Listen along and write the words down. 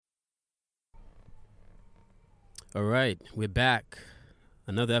All right, we're back.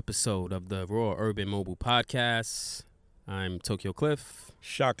 Another episode of the Raw Urban Mobile Podcast. I'm Tokyo Cliff.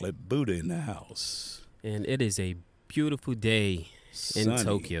 Chocolate Buddha in the house. And it is a beautiful day in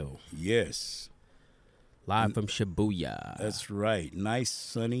Tokyo. Yes. Live from Shibuya. That's right. Nice,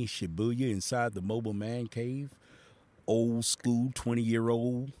 sunny Shibuya inside the Mobile Man Cave. Old school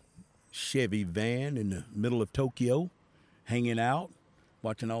 20-year-old Chevy van in the middle of Tokyo. Hanging out,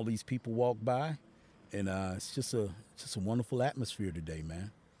 watching all these people walk by. And it's just a wonderful atmosphere today,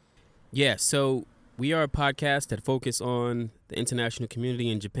 man. Yeah, so we are a podcast that focus on the international community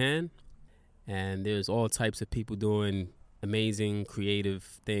in Japan. And there's all types of people doing amazing,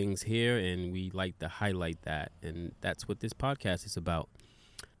 creative things here. And we like to highlight that. And that's what this podcast is about.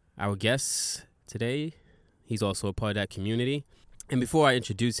 Our guest today, he's also a part of that community. And before I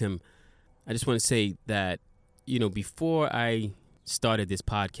introduce him, I just want to say that, before I started this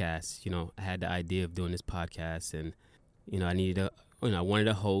podcast, I had the idea of doing this podcast, and I wanted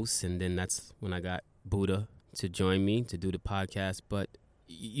a host, and then that's when I got Buddha to join me to do the podcast. But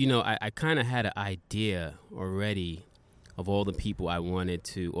I kind of had an idea already of all the people I wanted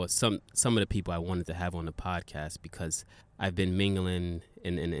to, or some of the people I wanted to have on the podcast, because I've been mingling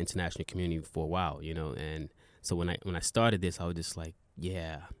in the international community for a while, and so when I started this, I was just like,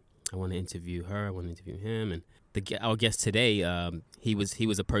 yeah, I want to interview her, I want to interview him. And our guest today, he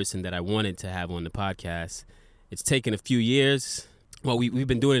was a person that I wanted to have on the podcast. It's taken a few years. Well, we've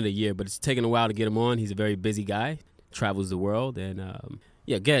been doing it a year, but it's taken a while to get him on. He's a very busy guy, travels the world, and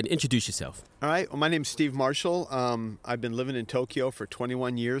go ahead, introduce yourself. All right. Well, my name's Steve Marshall. I've been living in Tokyo for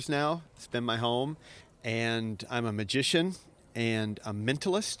 21 years now. It's been my home, and I'm a magician and a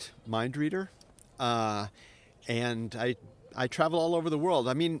mentalist, mind reader, and I travel all over the world.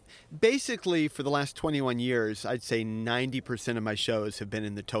 I mean, basically for the last 21 years, I'd say 90% of my shows have been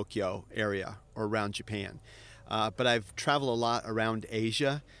in the Tokyo area or around Japan. But I've traveled a lot around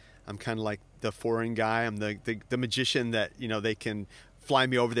Asia. I'm kind of like the foreign guy. I'm the magician that, they can fly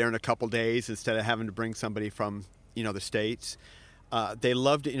me over there in a couple days instead of having to bring somebody from, the States. They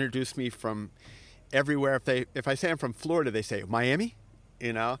love to introduce me from everywhere. If I say I'm from Florida, they say, Miami,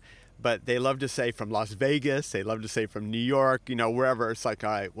 But they love to say from Las Vegas. They love to say from New York, wherever. It's like,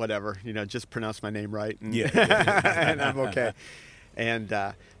 all right, whatever, just pronounce my name right. And, and I'm okay. And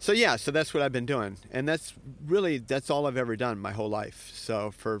so that's what I've been doing. And that's all I've ever done my whole life.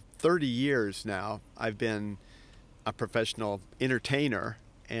 So for 30 years now, I've been a professional entertainer.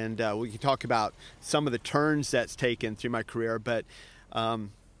 And we can talk about some of the turns that's taken through my career. But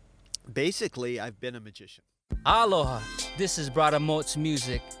basically, I've been a magician. Aloha, this is Brother Moats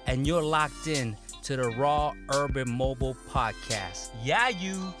Music, and you're locked in to the Raw Urban Mobile Podcast. Yeah,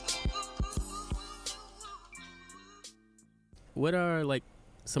 you. What are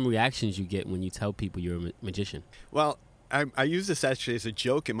some reactions you get when you tell people you're a magician? Well, I use this actually as a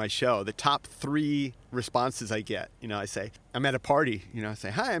joke in my show. The top 3 responses I get, I say, I'm at a party, I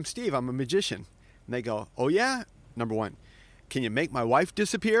say, hi, I'm Steve, I'm a magician. And they go, oh yeah? Number 1, can you make my wife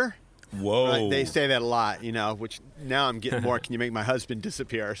disappear? Whoa. They say that a lot, which now I'm getting more, can you make my husband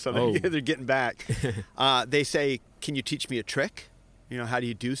disappear? So they're getting back. They say, can you teach me a trick? How do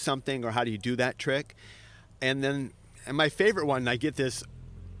you do something, or how do you do that trick? And my favorite one, I get this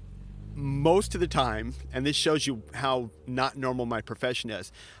most of the time, and this shows you how not normal my profession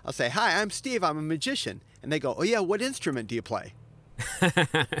is. I'll say, hi, I'm Steve, I'm a magician. And they go, oh yeah, what instrument do you play?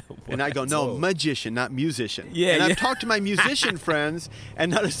 And I go, no, magician, not musician. Yeah, and I've talked to my musician friends,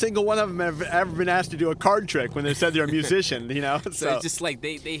 and not a single one of them have ever been asked to do a card trick when they said they're a musician, So it's just like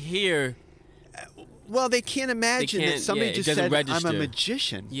they hear. Well, they can't imagine that somebody just said, register. I'm a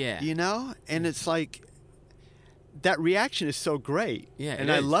magician. Yeah. And it's like, that reaction is so great. Yeah,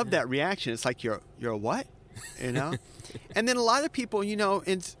 and I love that reaction. It's like, you're a what? And then a lot of people,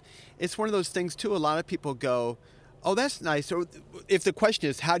 it's one of those things too. A lot of people go, oh, that's nice. Or if the question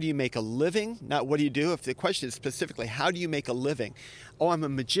is, how do you make a living? Not what do you do? If the question is specifically, how do you make a living? Oh, I'm a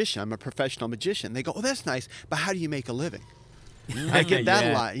magician. I'm a professional magician. They go, oh, that's nice. But how do you make a living? I get that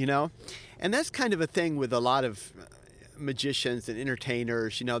a lot, And that's kind of a thing with a lot of magicians and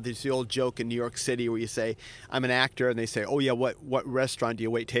entertainers. There's the old joke in New York City where you say, I'm an actor. And they say, oh, yeah, what restaurant do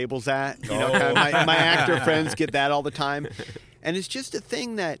you wait tables at? Kind of my actor friends get that all the time. And it's just a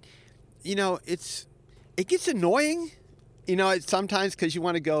thing that, it gets annoying, sometimes, because you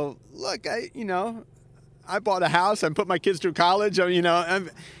want to go, look, I bought a house and put my kids through college,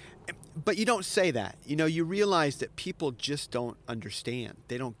 but you don't say that. You realize that people just don't understand.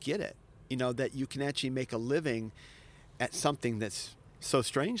 They don't get it, that you can actually make a living at something that's so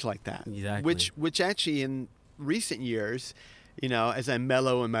strange like that. Exactly. Which actually in recent years, as I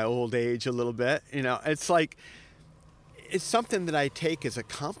mellow in my old age a little bit, it's like, it's something that I take as a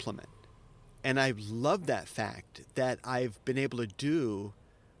compliment. And I love that fact that I've been able to do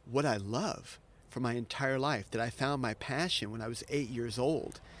what I love for my entire life, that I found my passion when I was 8 years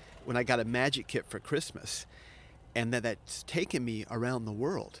old, when I got a magic kit for Christmas, and that's taken me around the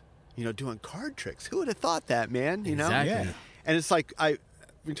world, doing card tricks. Who would have thought that, man? Exactly. Yeah. And it's like, we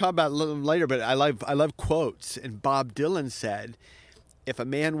can talk about it a little later, but I love quotes. And Bob Dylan said, if a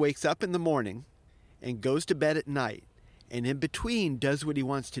man wakes up in the morning and goes to bed at night, and in between does what he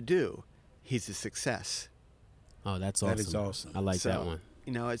wants to do, he's a success. Oh, that's awesome. That is awesome. I like that one.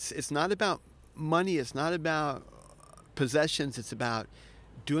 It's not about money. It's not about possessions. It's about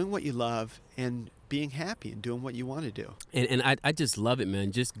doing what you love and being happy and doing what you want to do. And I just love it,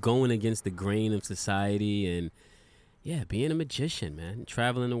 man. Just going against the grain of society and, being a magician, man.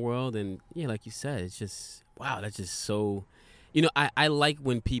 Traveling the world and, like you said, it's just, wow, that's just so... I like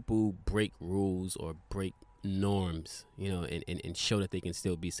when people break rules or break norms, and show that they can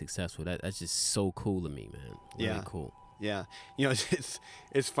still be successful. That's just so cool to me, man. Really cool. Yeah.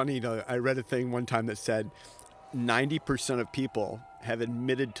 It's funny, I read a thing one time that said 90% of people have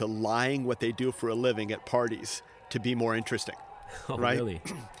admitted to lying what they do for a living at parties to be more interesting. Oh, right? Really?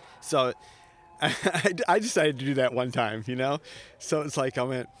 So I decided to do that one time, So it's like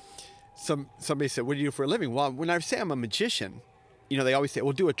somebody said, what do you do for a living? Well, when I say I'm a magician, they always say,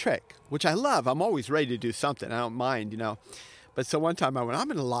 well, do a trick, which I love. I'm always ready to do something. I don't mind, But so one time I went, I'm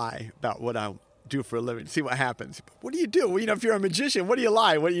going to lie about what I do for a living, see what happens. What do you do? Well, if you're a magician, what do you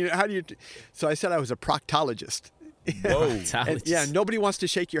lie? How do you? So I said I was a proctologist. Whoa. And nobody wants to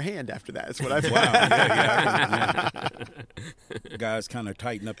shake your hand after that. That's what I found. Wow. Yeah. Guys kind of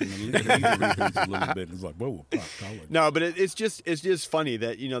tighten up in the laser regions a little bit. It's like, whoa, proctology. No, but it's just funny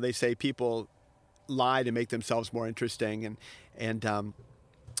that they say people lie to make themselves more interesting, and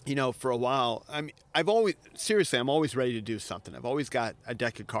for a while, I'm always ready to do something. I've always got a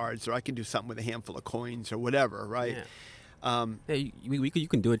deck of cards, or I can do something with a handful of coins or whatever, right? Yeah. You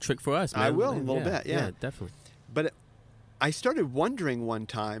can do a trick for us, man. I will in a little bit, yeah. Yeah, definitely. But I started wondering one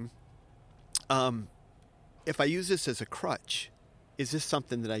time, if I use this as a crutch, is this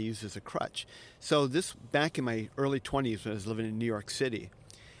something that I use as a crutch? So this, back in my early 20s when I was living in New York City,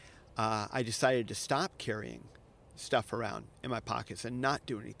 I decided to stop carrying stuff around in my pockets and not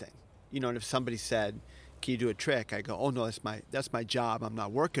do anything. And if somebody said, can you do a trick? I go, oh no, that's my job. I'm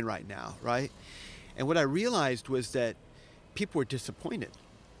not working right now, right? And what I realized was that people were disappointed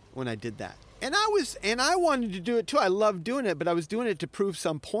when I did that. And I wanted to do it too. I loved doing it, but I was doing it to prove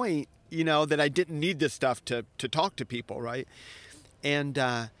some point, that I didn't need this stuff to talk to people, right? And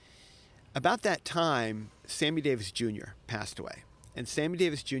about that time, Sammy Davis Jr. passed away. And Sammy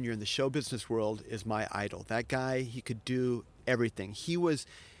Davis Jr. in the show business world is my idol. That guy, he could do everything. He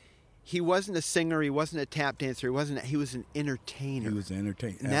wasn't a singer. He wasn't a tap dancer. He was an entertainer. He was an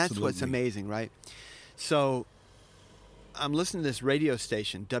entertainer. And that's what's amazing, right? So I'm listening to this radio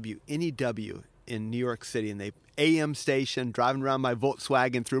station, WNEW in New York City, and they AM station, driving around my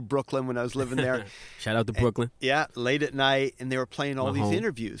Volkswagen through Brooklyn when I was living there. Shout out to Brooklyn. Late at night, and they were playing all these home.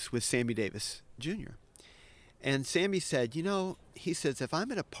 interviews with Sammy Davis Jr. And Sammy said, he says, if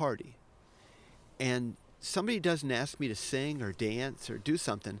I'm at a party and somebody doesn't ask me to sing or dance or do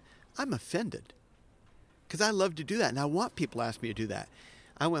something, I'm offended because I love to do that, and I want people to ask me to do that.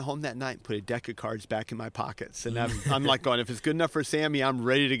 I went home that night and put a deck of cards back in my pockets, and I'm like going, if it's good enough for Sammy, I'm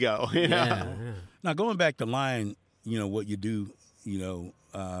ready to go. Yeah. Now, going back to lying, what you do,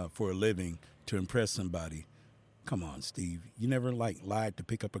 for a living to impress somebody. Come on, Steve. You never lied to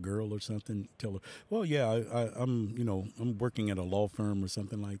pick up a girl or something? Tell her, well, yeah, I'm working at a law firm or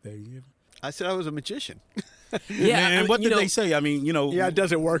something like that. You ever? I said I was a magician. Yeah. And what did they say? Yeah, it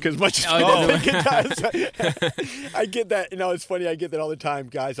doesn't work as much as people think it does. I get that. It's funny. I get that all the time.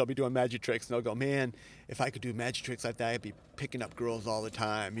 Guys, I'll be doing magic tricks, and they'll go, man, if I could do magic tricks like that, I'd be picking up girls all the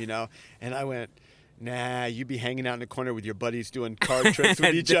time, And I went, nah, you'd be hanging out in the corner with your buddies doing card tricks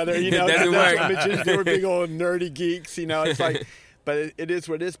with each other. Doesn't work. Magicians, they were big old nerdy geeks. It's like, but it is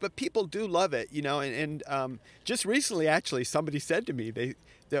what it is. But people do love it, And just recently, actually, somebody said to me,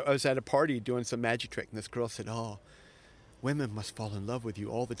 I was at a party doing some magic trick, and this girl said, "Oh, women must fall in love with you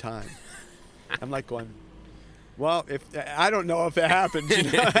all the time." I'm like going, well, I don't know if it happened.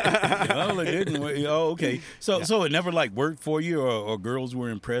 Well, it didn't. Oh, okay. So it never worked for you, or girls were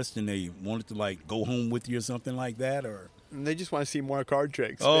impressed and they wanted to go home with you or something like that, or they just want to see more card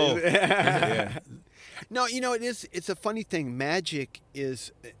tricks. Oh, yeah. No, it's a funny thing. Magic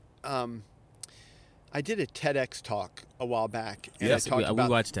is. I did a TEDx talk a while back. And Yes, I talked about, we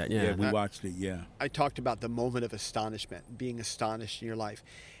watched that. Yeah, we watched it. Yeah. I talked about the moment of astonishment, being astonished in your life.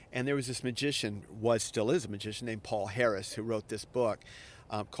 And there was this magician, still is a magician, named Paul Harris, who wrote this book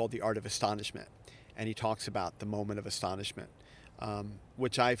called The Art of Astonishment. And he talks about the moment of astonishment,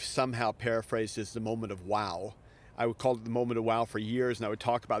 which I've somehow paraphrased as the moment of wow. I would call it the moment of wow for years, and I would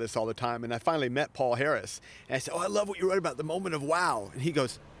talk about this all the time. And I finally met Paul Harris, and I said, I love what you wrote about the moment of wow. And he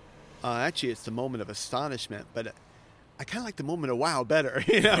goes, actually, it's the moment of astonishment, but I kind of like the moment of wow better.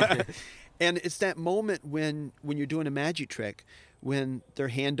 And it's that moment when you're doing a magic trick, when their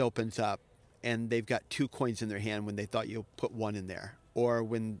hand opens up and they've got 2 coins in their hand when they thought you put 1 in there, or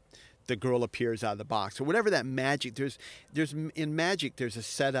when the girl appears out of the box, or whatever that magic. There's in magic, there's a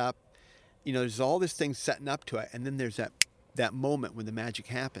setup. There's all this thing setting up to it, and then there's that moment when the magic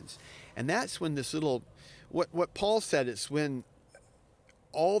happens, and that's when this little, what Paul said, is when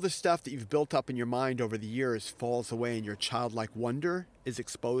all the stuff that you've built up in your mind over the years falls away, and your childlike wonder is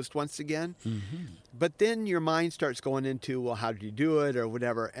exposed once again. Mm-hmm. But then your mind starts going into, well, how did you do it, or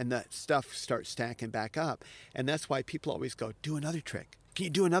whatever, and that stuff starts stacking back up, and that's why people always go, do another trick. Can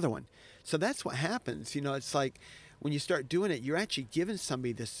you do another one? So that's what happens. It's like when you start doing it, you're actually giving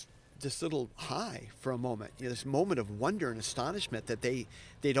somebody this little high for a moment, this moment of wonder and astonishment that they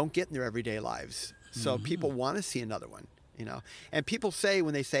don't get in their everyday lives. So mm-hmm. people want to see another one, And people say,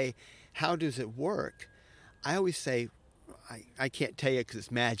 when they say, how does it work? I always say, I can't tell you because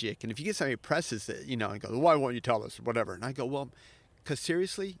it's magic. And if you get somebody who presses it, and go, why won't you tell us, or whatever? And I go, well, because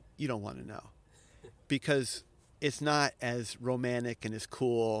seriously, you don't want to know. Because it's not as romantic and as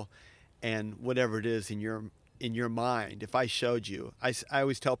cool and whatever it is in your mind. If I showed you, I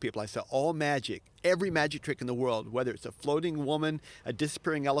always tell people, I say, all magic, every magic trick in the world, whether it's a floating woman, a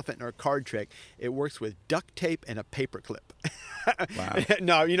disappearing elephant, or a card trick, it works with duct tape and a paper clip. Wow.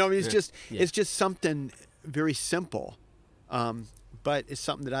 No, it's just something very simple. But it's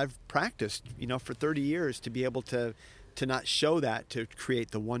something that I've practiced, for 30 years to be able to not show that, to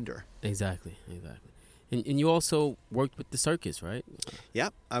create the wonder. Exactly. And you also worked with the circus, right?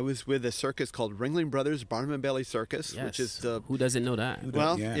 Yep. I was with a circus called Ringling Brothers Barnum and Bailey Circus, yes. which is the... Who doesn't know that?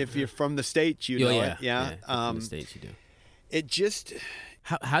 If you're from the States, you know it. Yeah. From the States, you do. It just...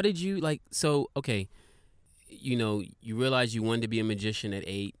 How did you, okay, you realized you wanted to be a magician at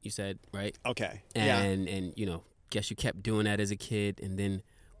 8, you said, right? Okay. And guess you kept doing that as a kid. And then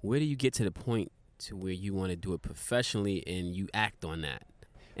where do you get to the point to where you want to do it professionally and you act on that?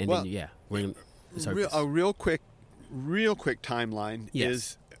 And then, a real quick timeline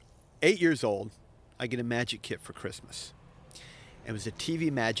is 8 years old. I get a magic kit for Christmas. It was a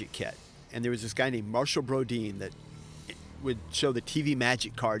TV magic kit, and there was this guy named Marshall Brodeen that would show the TV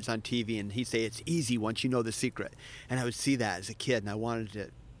magic cards on TV, and he'd say it's easy once you know the secret. And I would see that as a kid, and I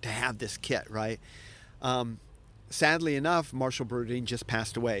wanted to have this kit, right? Sadly enough, Marshall Brodeen just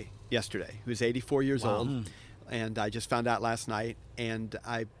passed away yesterday. He was 84 years old. And I just found out last night, and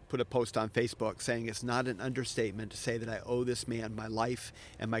I put a post on Facebook saying it's not an understatement to say that I owe this man my life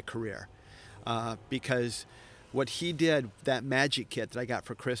and my career. Because what he did, that magic kit that I got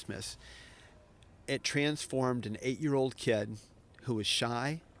for Christmas, it transformed an 8-year-old kid who was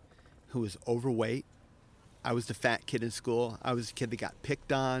shy, who was overweight. I was the fat kid in school. I was a kid that got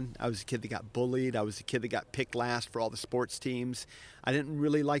picked on. I was a kid that got bullied. I was a kid that got picked last for all the sports teams. I didn't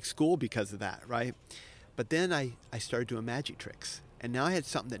really like school because of that, right? But then I started doing magic tricks, and now I had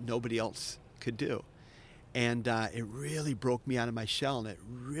something that nobody else could do. And it really broke me out of my shell, and it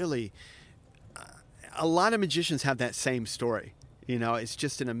really, a lot of magicians have that same story. It's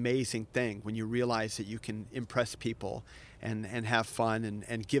just an amazing thing when you realize that you can impress people and have fun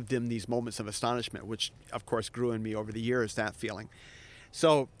and give them these moments of astonishment, which of course grew in me over the years, that feeling.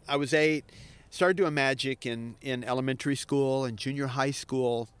 So I was 8, started doing magic in elementary school and junior high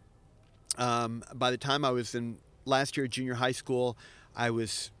school. By the time I was in last year junior high school, I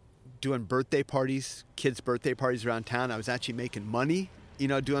was doing birthday parties, kids' birthday parties around town. I was actually making money,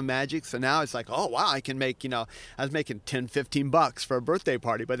 doing magic. So now it's like, oh, wow, I can make, I was making $10, $15 for a birthday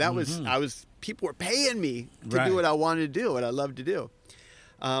party. But that was, people were paying me to do what I wanted to do, what I loved to do.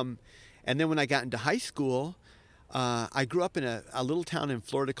 And then when I got into high school, I grew up in a little town in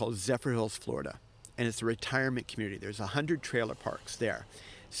Florida called Zephyr Hills, Florida. And it's a retirement community. There's 100 trailer parks there.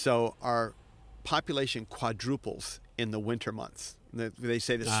 So our population quadruples in the winter months. They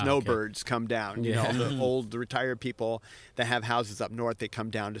say the snowbirds come down. The retired people that have houses up north, they come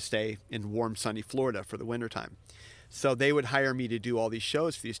down to stay in warm, sunny Florida for the wintertime. So they would hire me to do all these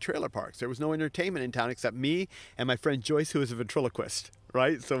shows for these trailer parks. There was no entertainment in town except me and my friend Joyce, who was a ventriloquist,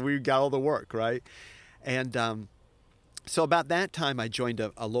 right? So we got all the work, right? And so about that time, I joined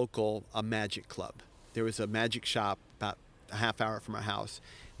a local magic club. There was a magic shop about a half hour from our house.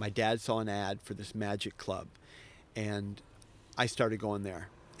 My dad saw an ad for this magic club, and I started going there.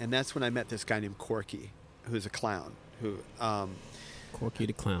 And that's when I met this guy named Corky, who's a clown. Corky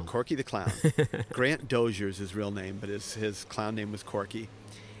the Clown. Corky the Clown. Grant Dozier's his real name, but his clown name was Corky.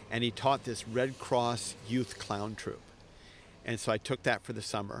 And he taught this Red Cross youth clown troupe. And so I took that for the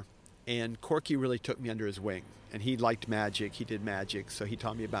summer. And Corky really took me under his wing. And he liked magic. He did magic. So he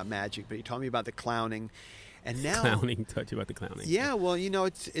taught me about magic, but he taught me about the clowning. And now... Clowning, taught you about the clowning. Yeah, well,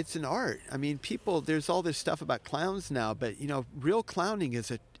 it's an art. I mean, there's all this stuff about clowns now, but, real clowning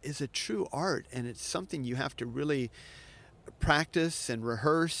is a true art. And it's something you have to really practice and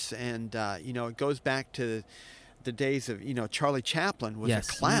rehearse. And, it goes back to the days of, Charlie Chaplin was a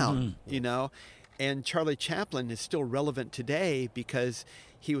clown, and Charlie Chaplin is still relevant today because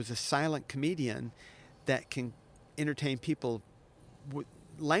he was a silent comedian that can entertain people.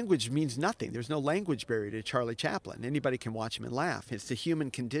 Language means nothing. There's no language barrier to Charlie Chaplin. Anybody can watch him and laugh. It's the human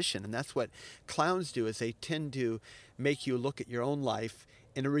condition, and that's what clowns do, is they tend to make you look at your own life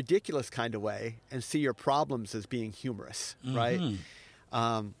in a ridiculous kind of way and see your problems as being humorous, right?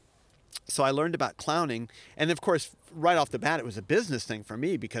 So I learned about clowning, and of course, right off the bat, it was a business thing for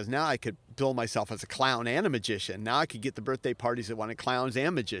me because now I could bill myself as a clown and a magician. Now I could get the birthday parties that wanted clowns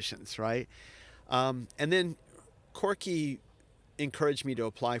and magicians, right? And then Corky encouraged me to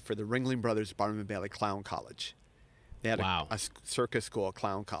apply for the Ringling Brothers Barnum and Bailey Clown College. They had a circus school, a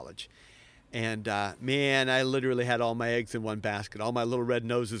clown college. And man, I literally had all my eggs in one basket. All my little red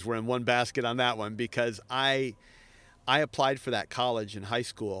noses were in one basket on that one because I applied for that college in high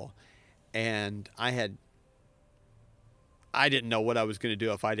school, and I didn't know what I was going to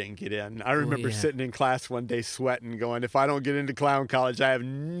do if I didn't get in. I remember sitting in class one day sweating, going, if I don't get into clown college, I have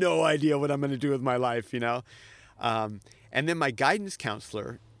no idea what I'm going to do with my life, And then my guidance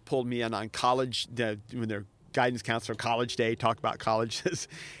counselor pulled me in on college, when their guidance counselor college day, talk about colleges.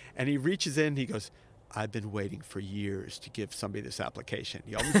 And he reaches in, he goes, I've been waiting for years to give somebody this application.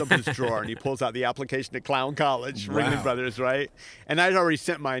 He opens up his drawer and he pulls out the application to Clown College, Ringling Brothers, right? And I'd already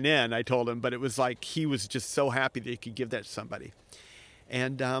sent mine in, I told him, but it was like he was just so happy that he could give that to somebody.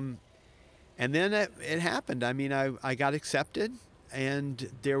 And then it happened. I mean, I got accepted,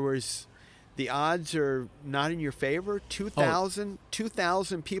 and the odds are not in your favor. 2,000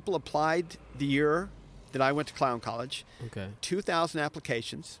 people applied the year that I went to Clown College. Okay. 2,000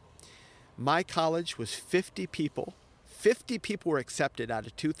 applications. My college was 50 people. 50 people were accepted out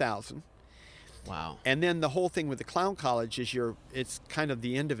of 2,000. Wow. And then the whole thing with the Clown College is it's kind of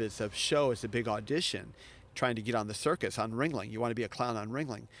the end of it. It's a show. It's a big audition trying to get on the circus on Ringling. You want to be a clown on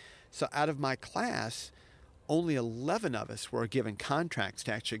Ringling. So out of my class, only 11 of us were given contracts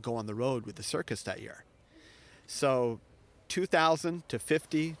to actually go on the road with the circus that year. So 2,000 to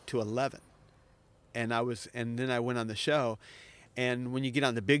 50 to 11. And then I went on the show. And when you get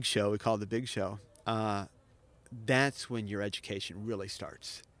on the big show, we call it the big show, that's when your education really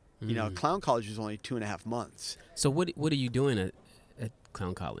starts. Clown College is only 2.5 months. So what are you doing at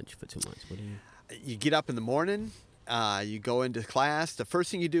Clown College for 2 months? You get up in the morning, you go into class. The first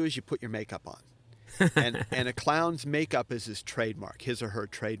thing you do is you put your makeup on. and a clown's makeup is his trademark, his or her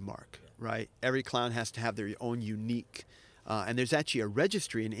trademark, right? Every clown has to have their own unique. And there's actually a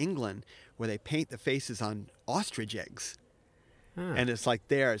registry in England where they paint the faces on ostrich eggs. And it's like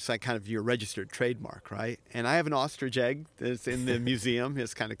kind of your registered trademark, right? And I have an ostrich egg that's in the museum.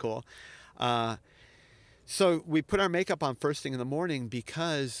 It's kind of cool. So we put our makeup on first thing in the morning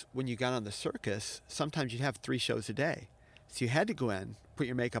because when you got on the circus, sometimes you'd have 3 shows a day. So you had to go in, put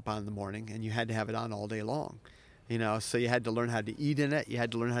your makeup on in the morning, and you had to have it on all day long. So you had to learn how to eat in it. You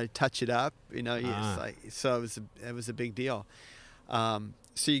had to learn how to touch it up. So it was a big deal.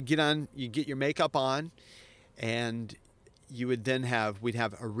 So you get your makeup on, and you would then we'd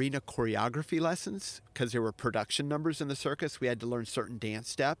have arena choreography lessons because there were production numbers in the circus. We had to learn certain dance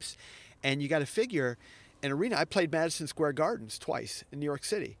steps. And you got to figure, an arena, I played Madison Square Gardens twice in New York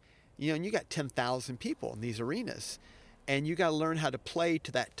City. And you got 10,000 people in these arenas. And you got to learn how to play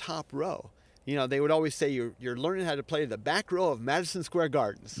to that top row. They would always say you're learning how to play to the back row of Madison Square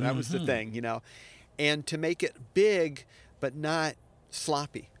Gardens. That was the thing, And to make it big but not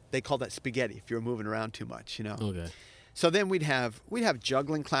sloppy. They call that spaghetti if you're moving around too much, Okay. So then we'd have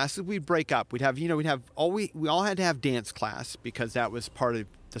juggling classes. We'd break up. We all had to have dance class because that was part of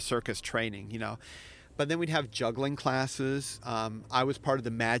the circus training, But then we'd have juggling classes. I was part of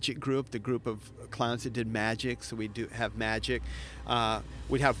the magic group, the group of clowns that did magic. So we'd have magic.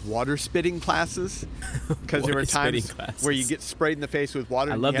 We'd have water spitting classes because there were times where you get sprayed in the face with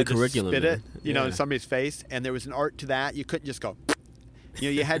water. I and love you had the curriculum. To spit it, in somebody's face, and there was an art to that. You couldn't just go.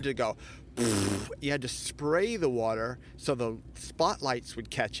 You had to go. you had to spray the water so the spotlights would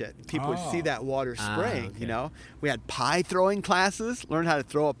catch it. People would see that water spraying, okay. you know. We had pie throwing classes, learn how to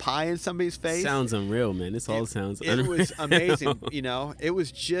throw a pie in somebody's face. Sounds unreal, man. This all sounds It unreal. was amazing, you know. It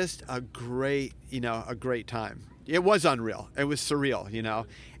was just a great time. It was unreal. It was surreal, you know.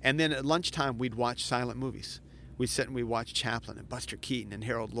 And then at lunchtime, we'd watch silent movies. We'd sit and we'd watch Chaplin and Buster Keaton and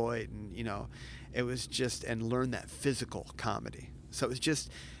Harold Lloyd, and, you know, it was just, and learn that physical comedy. So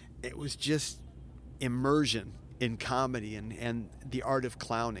it was just immersion in comedy and the art of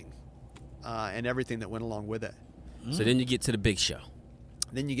clowning and everything that went along with it. So then you get to the big show.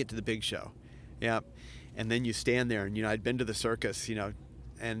 Then you get to the big show. Yeah. And then you stand there, and, you know, I'd been to the circus, you know,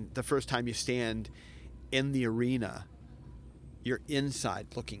 and the first time you stand in the arena, you're inside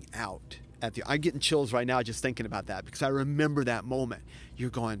looking out at I'm getting chills right now just thinking about that, because I remember that moment.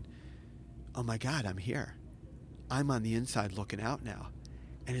 You're going, oh my God, I'm here. I'm on the inside looking out now.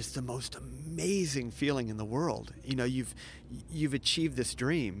 And it's the most amazing feeling in the world. You know, you've achieved this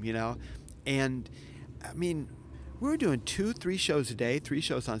dream, you know. And I mean, we were doing 2-3 shows a day, 3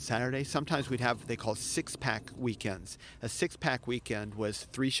 shows on Saturday. Sometimes we'd have what they call 6-pack weekends. A 6-pack weekend was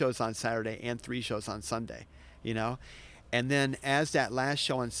 3 shows on Saturday and 3 shows on Sunday, you know. And then as that last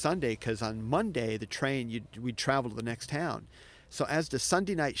show on Sunday, because on Monday, the train, we'd travel to the next town. So as the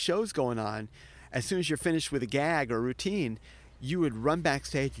Sunday night show's going on, as soon as you're finished with a gag or a routine, you would run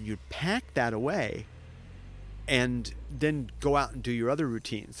backstage and you'd pack that away and then go out and do your other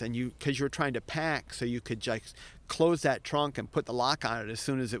routines. And because you were trying to pack so you could just close that trunk and put the lock on it as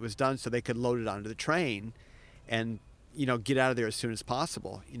soon as it was done so they could load it onto the train and, you know, get out of there as soon as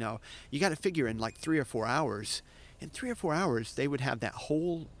possible. You know, you got to figure in like 3 or 4 hours. In 3 or 4 hours, they would have that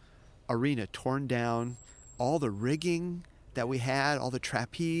whole arena torn down, all the rigging that we had, all the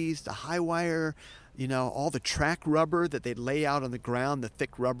trapeze, the high wire, you know, all the track rubber that they'd lay out on the ground, the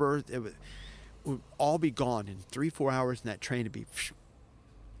thick rubber, it would all be gone in 3-4 hours, and that train would be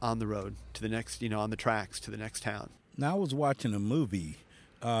on the road to the next, you know, on the tracks to the next town. Now I was watching a movie,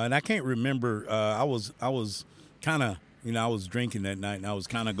 and I can't remember. I was kind of, you know, I was drinking that night, and I was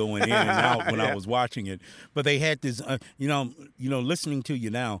kind of going in and out when I was watching it. But they had this, you know, listening to you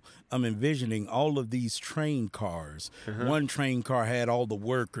now, I'm envisioning all of these train cars. One train car had all the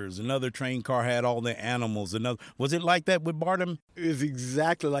workers. Another train car had all the animals. Was it like that with Barnum? It was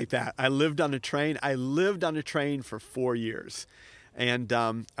exactly like that. I lived on a train. I lived on a train for 4 years. And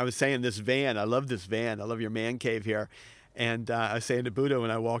I was saying this van, I love this van. I love your man cave here. And I was saying to Buddha when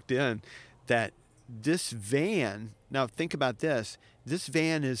I walked in that this van, now think about this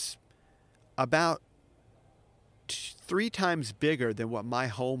van is about 3 times bigger than what my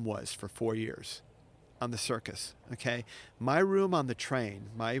home was for 4 years on the circus, okay? My room on the train,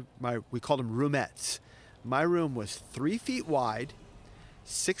 we called them roomettes. My room was 3 feet wide,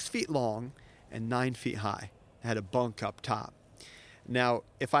 6 feet long, and 9 feet high. I had a bunk up top. Now,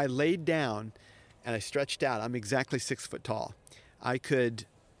 if I laid down and I stretched out, I'm exactly 6 foot tall. I could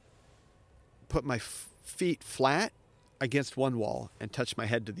put my feet flat against one wall and touch my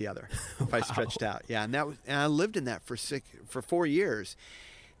head to the other if I stretched out. Yeah, and I lived in that for 4 years,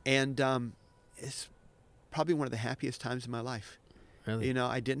 and it's probably one of the happiest times in my life. Really? You know,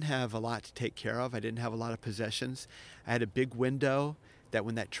 I didn't have a lot to take care of. I didn't have a lot of possessions. I had a big window that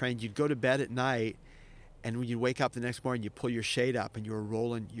when that train, you'd go to bed at night, and when you wake up the next morning, you pull your shade up, and you were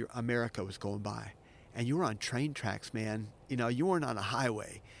rolling. America was going by, and you were on train tracks, man. You know, you weren't on a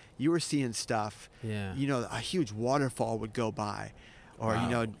highway. You were seeing stuff. Yeah. You know, a huge waterfall would go by, or you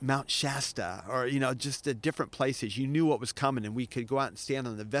know, Mount Shasta, or you know, just the different places. You knew what was coming, and we could go out and stand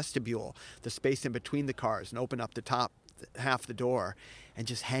on the vestibule, the space in between the cars, and open up the top half the door, and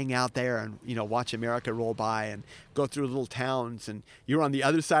just hang out there and, you know, watch America roll by and go through little towns. And you're on the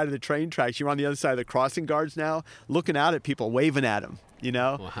other side of the train tracks. You're on the other side of the crossing guards now, looking out at people, waving at them. You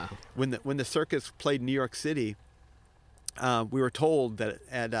know, Wow. When the circus played in New York City, we were told that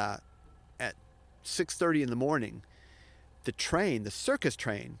at 6:30 in the morning, the circus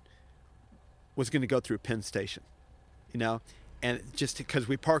train, was going to go through Penn Station. You know, and just because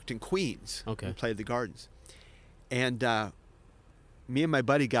we parked in Queens, Okay. and played the Gardens, and me and my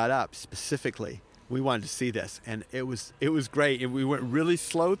buddy got up specifically. We wanted to see this, and it was great. And we went really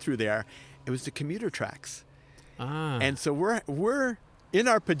slow through there. It was the commuter tracks, and so we're in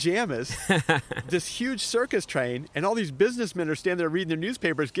our pajamas, this huge circus train, and all these businessmen are standing there reading their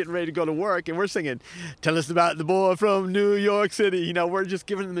newspapers, getting ready to go to work, and we're singing, "Tell us about the boy from New York City." You know, we're just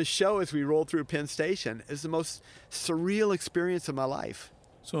giving them a show as we roll through Penn Station. It's the most surreal experience of my life.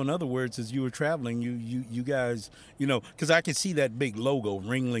 So in other words, as you were traveling, you guys, because I can see that big logo,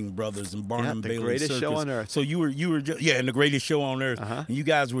 Ringling Brothers and Barnum the Bailey greatest Circus. show on earth. So you were just, and the greatest show on earth. Uh-huh. And you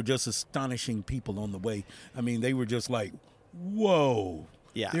guys were just astonishing people on the way. I mean, they were just like, whoa.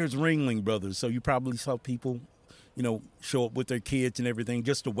 Yeah. There's Ringling Brothers. So you probably saw people, show up with their kids and everything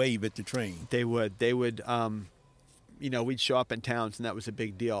just to wave at the train. They would. We'd show up in towns, and that was a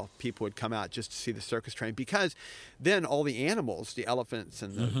big deal. People would come out just to see the circus train, because then all the animals, the elephants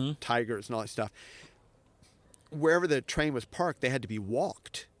and the tigers and all that stuff, wherever the train was parked, they had to be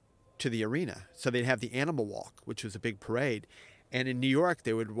walked to the arena. So they'd have the animal walk, which was a big parade. And in New York,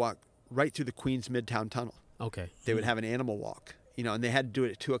 they would walk right through the Queens Midtown Tunnel. Okay. They would have an animal walk, and they had to do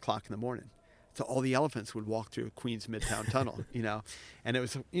it at 2:00 in the morning. So all the elephants would walk through Queens Midtown Tunnel, and it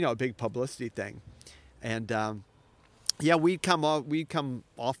was, a big publicity thing. And, we'd come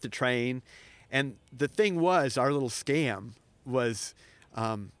off the train, and the thing was, our little scam was,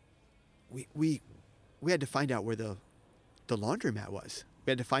 we had to find out where the laundromat was.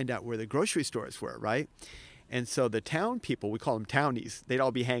 We had to find out where the grocery stores were, right? And so the town people, we call them townies, they'd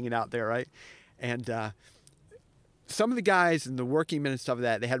all be hanging out there, right? And some of the guys and the working men and stuff like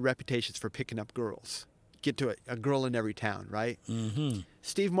that, they had reputations for picking up girls. Get to a girl in every town, right? Mm-hmm.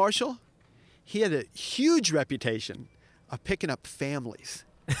 Steve Marshall, he had a huge reputation of picking up families.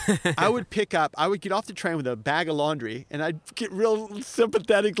 I would get off the train with a bag of laundry, and I'd get real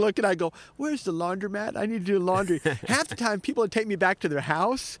sympathetic look, and I'd go, where's the laundromat? I need to do laundry. Half the time, people would take me back to their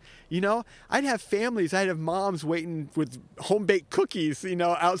house. I'd have families. I'd have moms waiting with home-baked cookies,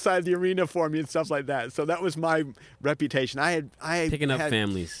 outside the arena for me and stuff like that. So that was my reputation. I Picking up had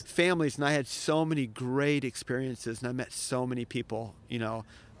families. Families, and I had so many great experiences, and I met so many people,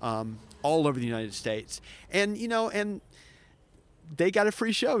 all over the United States. And, and they got a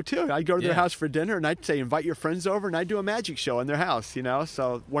free show too. I'd go to their house for dinner, and I'd say, invite your friends over, and I'd do a magic show in their house,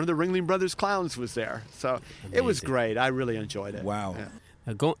 So one of the Ringling Brothers clowns was there. So It was great. I really enjoyed it. Wow.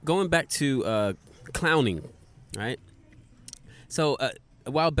 Yeah. Going back to clowning, right? So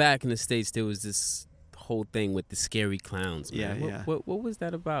a while back in the States, there was this whole thing with the scary clowns, man. Yeah. What was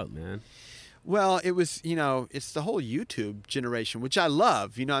that about, man? Well, it was, it's the whole YouTube generation, which I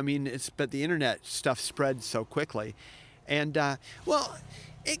love, but the internet stuff spread so quickly. And,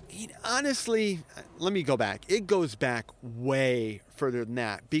 honestly, let me go back. It goes back way further than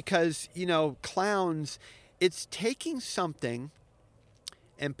that because, clowns, it's taking something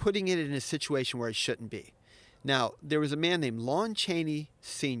and putting it in a situation where it shouldn't be. Now, there was a man named Lon Chaney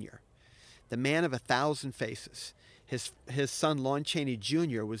Sr., the man of 1,000 faces. His son, Lon Chaney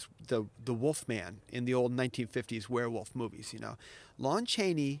Jr., was the Wolfman in the old 1950s werewolf movies, Lon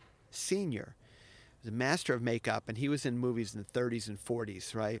Chaney Sr. was a master of makeup, and he was in movies in the 30s and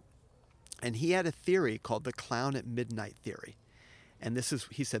 40s, right? And he had a theory called the clown at midnight theory. And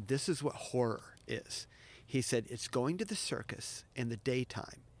he said, this is what horror is. He said, it's going to the circus in the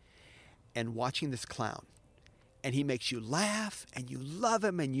daytime and watching this clown. And he makes you laugh, and you love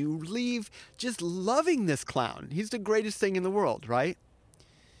him, and you leave just loving this clown. He's the greatest thing in the world, right?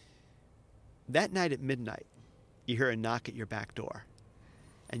 That night at midnight, you hear a knock at your back door.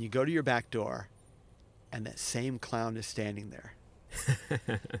 And you go to your back door, and that same clown is standing there.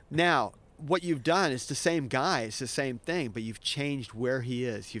 Now, what you've done is the same guy, it's the same thing, but you've changed where he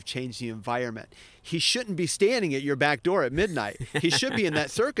is. You've changed the environment. He shouldn't be standing at your back door at midnight. He should be in that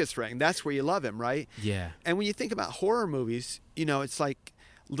circus ring. That's where you love him, right? Yeah. And when you think about horror movies, it's like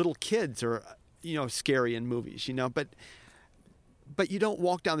little kids are, scary in movies, but you don't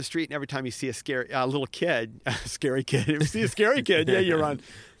walk down the street and every time you see a little kid, a scary kid, if you see a scary kid, you run.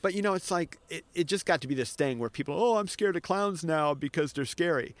 But, it's like it just got to be this thing where people, I'm scared of clowns now because they're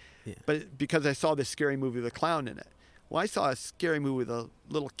scary. Yeah. But because I saw this scary movie with a clown in it. Well, I saw a scary movie with a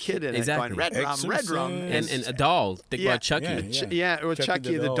little kid in it going, red rum. And a doll. Think about Chucky. Or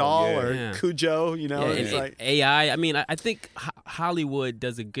Chucky the doll or Cujo, It's like AI. I mean, I think Hollywood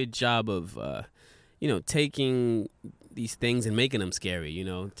does a good job of, taking these things and making them scary,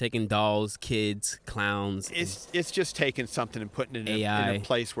 taking dolls, kids, clowns. It's just taking something and putting it in a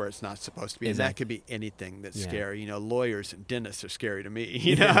place where it's not supposed to be. Exactly. And that could be anything that's scary. lawyers and dentists are scary to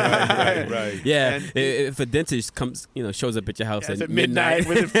me. Right. Yeah. And if a dentist comes, shows up at your house at midnight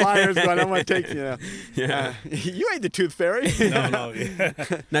with his flyers going, I want to take you. You ain't the tooth fairy. No.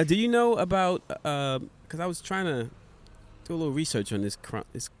 Now, do you know about, because I was trying to do a little research on this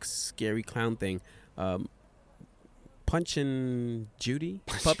scary clown thing, Punch and Judy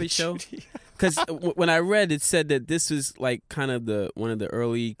puppet show, because when I read it said that this was like kind of one of the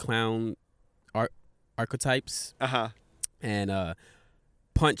early clown archetypes, and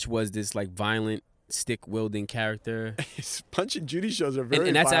Punch was this like violent, stick wielding character. Punch and Judy shows are very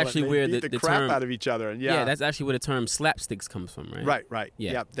and that's violent. actually They where beat the crap term, out of each other. And that's actually where the term slapsticks comes from, right? Right.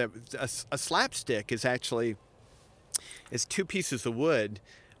 Yeah. A slapstick is actually two pieces of wood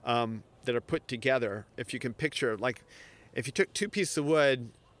that are put together. If you can picture, like, if you took two pieces of wood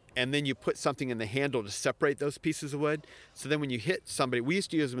and then you put something in the handle to separate those pieces of wood. So then when you hit somebody, we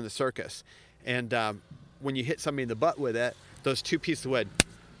used to use them in the circus, and when you hit somebody in the butt with it, those two pieces of wood,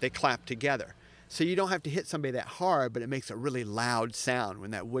 they clap together. So you don't have to hit somebody that hard, but it makes a really loud sound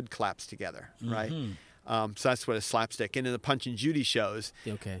when that wood claps together, right? So that's what a slapstick. And in the Punch and Judy shows,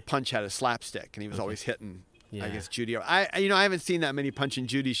 Punch had a slapstick, and he was always hitting, I guess, Judy. I haven't seen that many Punch and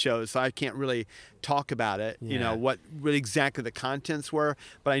Judy shows, so I can't really talk about it. You know what exactly the contents were,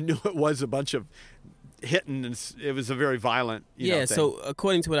 but I knew it was a bunch of hitting, and it was a very violent. You know, thing. So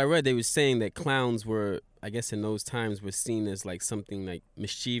according to what I read, they were saying that clowns were, I guess in those times, were seen as like something like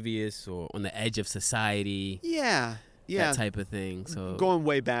mischievous or on the edge of society. Yeah. That type of thing. So going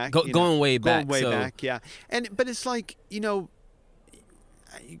way back. Going way back. Yeah. But it's like, you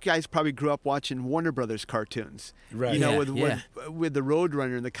guys probably grew up watching Warner Brothers cartoons. Right. With the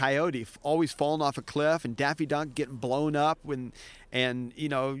Roadrunner and the Coyote always falling off a cliff, and Daffy Duck getting blown up and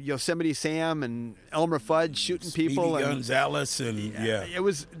Yosemite Sam and Elmer Fudd shooting people, Speedy and Gonzales, and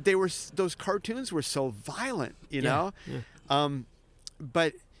those cartoons were so violent, know.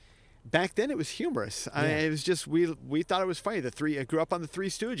 But back then it was humorous. I mean, it was just we thought it was funny. I grew up on the Three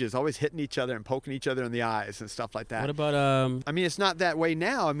Stooges, always hitting each other and poking each other in the eyes and stuff like that. What about I mean, it's not that way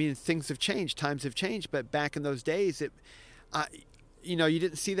now. I mean, things have changed, times have changed, but back in those days, you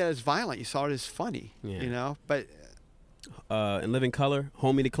didn't see that as violent. You saw it as funny. But in Living Color,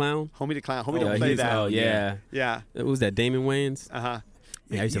 Homie the Clown. Homie don't play that. Yeah. It was that Damon Wayans. Yeah,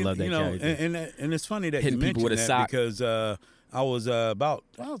 I used to love that character. And it's funny that hitting you people mentioned with a that sock. because I was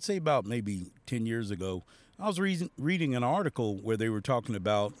about maybe 10 years ago, I was reading an article where they were talking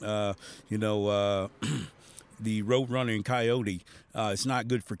about, the Roadrunner and Coyote. It's not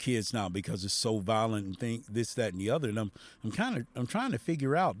good for kids now because it's so violent and this, that, and the other. And I'm trying to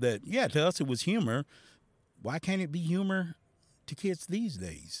figure out that, to us it was humor. Why can't it be humor to kids these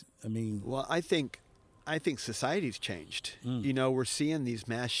days? I mean, well, I think society's changed. We're seeing these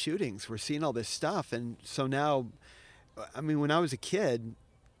mass shootings. We're seeing all this stuff, and so now, I mean, when I was a kid,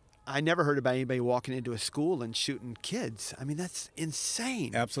 I never heard about anybody walking into a school and shooting kids. I mean, that's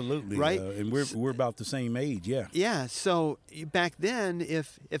insane. Absolutely, right? And we're about the same age, yeah. Yeah. So back then,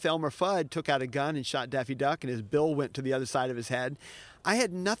 if Elmer Fudd took out a gun and shot Daffy Duck, and his bill went to the other side of his head, I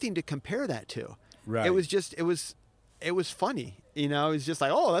had nothing to compare that to. Right. It was just it was funny. It was just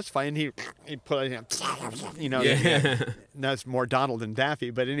like, oh, that's funny. And he put it, that's more Donald than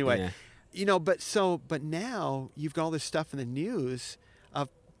Daffy. But anyway, but now you've got all this stuff in the news of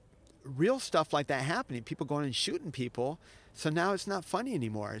real stuff like that happening, people going and shooting people. So now it's not funny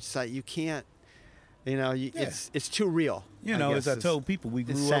anymore. It's like you can't, it's too real. As I told people, we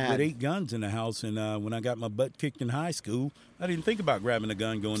grew up with 8 guns in the house, and when I got my butt kicked in high school, I didn't think about grabbing a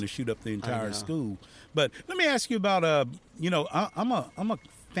gun, going to shoot up the entire school. But let me ask you about, I'm a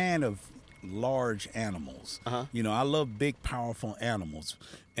fan of large animals. I love big, powerful animals.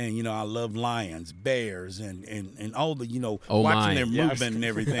 And, I love lions, bears, and all the, watching their movement and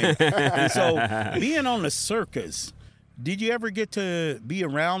everything. And so being on the circus, did you ever get to be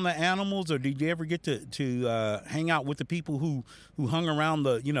around the animals, or did you ever get to hang out with the people who hung around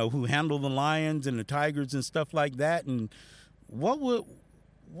who handle the lions and the tigers and stuff like that? And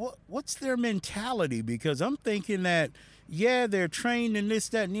what's their mentality? Because I'm thinking that, they're trained in this,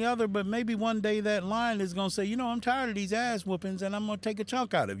 that, and the other, but maybe one day that lion is going to say, I'm tired of these ass whoopings, and I'm going to take a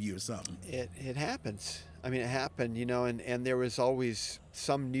chunk out of you or something. It happens. I mean, it happened, and there was always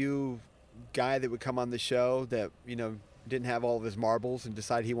some new guy that would come on the show that, didn't have all of his marbles and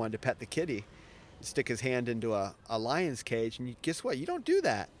decided he wanted to pet the kitty, stick his hand into a lion's cage, and guess what? You don't do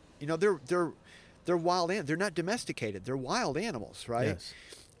that. They're wild animals. They're not domesticated. They're wild animals, right?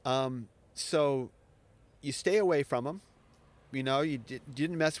 Yes. So you stay away from them. You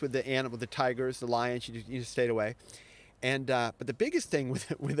didn't mess with the animal, the tigers, the lions. You just stayed away. And but the biggest thing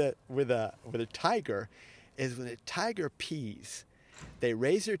with a tiger is when a tiger pees, they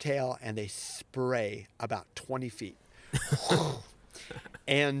raise their tail and they spray about 20 feet.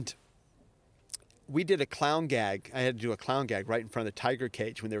 And we did a clown gag. I had to do a clown gag right in front of the tiger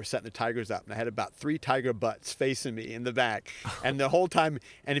cage when they were setting the tigers up. And I had about 3 tiger butts facing me in the back. And the whole time,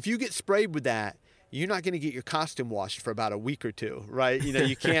 and if you get sprayed with that, you're not going to get your costume washed for about a week or 2, right?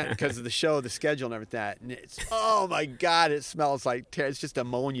 You can't because of the show, the schedule and everything. And it's, oh my God, it smells like, it's just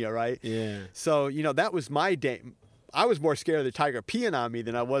ammonia, right? Yeah. So, that was my day. I was more scared of the tiger peeing on me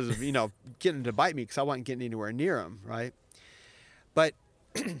than I was of, getting to bite me because I wasn't getting anywhere near him, right? But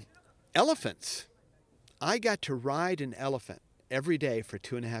elephants, I got to ride an elephant every day for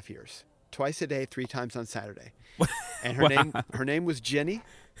 2.5 years, twice a day, 3 times on Saturday. And her name was Jenny.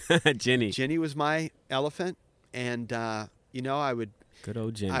 Jenny. Jenny was my elephant, and I would Good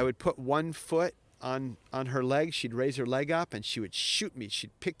old Jenny. I would put one foot on her leg. She'd raise her leg up, and she would shoot me.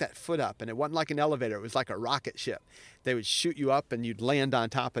 She'd pick that foot up, and it wasn't like an elevator. It was like a rocket ship. They would shoot you up, and you'd land on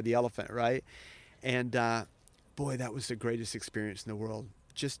top of the elephant, right? And boy, that was the greatest experience in the world.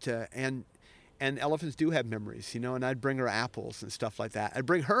 And elephants do have memories, and I'd bring her apples and stuff like that. I'd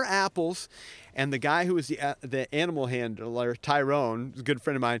bring her apples, and the guy who was the animal handler, Tyrone, a good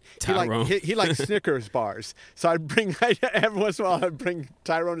friend of mine, he liked Snickers bars. So every once in a while, I'd bring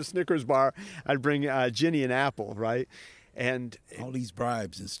Tyrone a Snickers bar. I'd bring Ginny an apple, right? And all these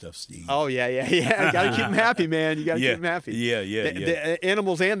bribes and stuff, Steve. Oh, yeah. You got to keep them happy, man. You got to keep them happy. Yeah. The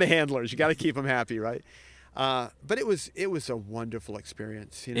animals and the handlers, you got to keep them happy, right? But it was a wonderful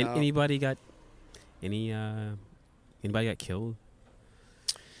experience, Anybody got killed?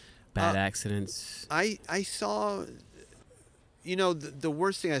 Bad accidents? I saw, the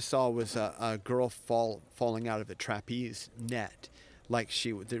worst thing I saw was a girl falling out of the trapeze net. Like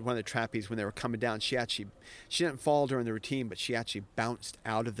one of the trapeze, when they were coming down, she didn't fall during the routine, but she actually bounced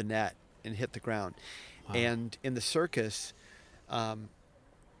out of the net and hit the ground. Wow. And in the circus,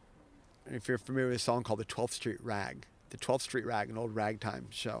 if you're familiar with a song called the 12th Street Rag, an old ragtime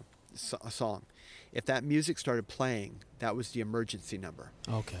show, a song. If that music started playing, that was the emergency number.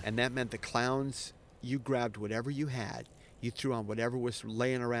 Okay. And that meant the clowns, you grabbed whatever you had, you threw on whatever was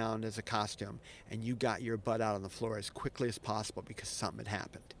laying around as a costume, and you got your butt out on the floor as quickly as possible because something had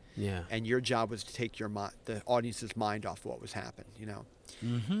happened. Yeah. And your job was to take the audience's mind off what was happening,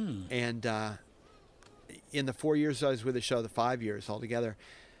 Mm-hmm. And in the 4 years I was with the show, the 5 years altogether,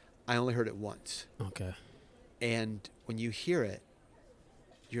 I only heard it once. Okay. And when you hear it,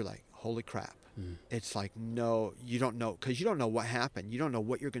 you're like, holy crap. It's like, no, you don't know, because you don't know what happened. You don't know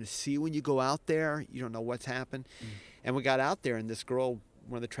what you're going to see when you go out there. You don't know what's happened. And we got out there, and this girl,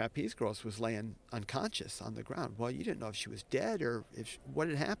 one of the trapeze girls, was laying unconscious on the ground. Well, you didn't know if she was dead or what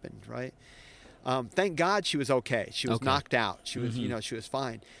had happened, right? Thank God she was okay. She was knocked out. She was, she was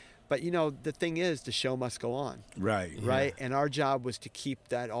fine. But, the thing is, the show must go on. Right. Right? Yeah. And our job was to keep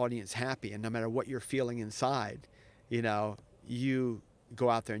that audience happy. And no matter what you're feeling inside, you go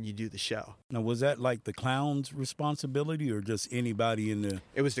out there and you do the show. Now, was that like the clown's responsibility or just anybody in the...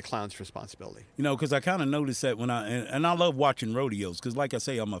 It was the clown's responsibility. Because I kind of noticed that when and I love watching rodeos because, like I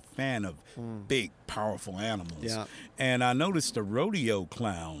say, I'm a fan of big, powerful animals. Yeah. And I noticed a rodeo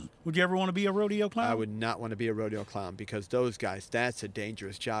clown. Would you ever want to be a rodeo clown? I would not want to be a rodeo clown because those guys, that's a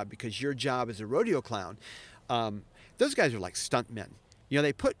dangerous job because your job as a rodeo clown, those guys are like stuntmen.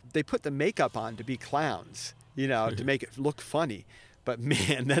 They put the makeup on to be clowns, to make it look funny. But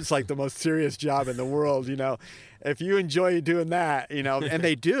man, that's like the most serious job in the world, If you enjoy doing that, and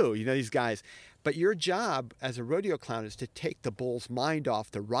they do, these guys. But your job as a rodeo clown is to take the bull's mind off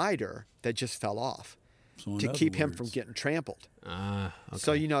the rider that just fell off, to keep him from getting trampled. Okay.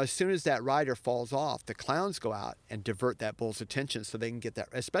 So, as soon as that rider falls off, the clowns go out and divert that bull's attention so they can get that,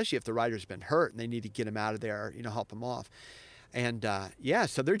 especially if the rider's been hurt and they need to get him out of there, help him off. And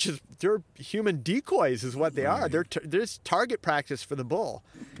so they're human decoys is what they are. There's target practice for the bull.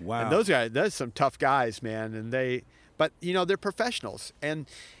 Wow. And those guys, there's some tough guys, man. And but they're professionals. And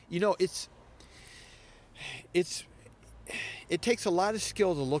it takes a lot of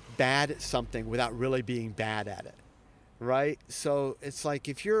skill to look bad at something without really being bad at it, right? So it's like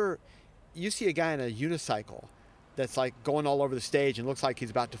if you see a guy on a unicycle that's like going all over the stage and looks like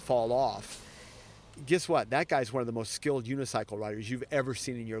he's about to fall off. Guess what? That guy's one of the most skilled unicycle riders you've ever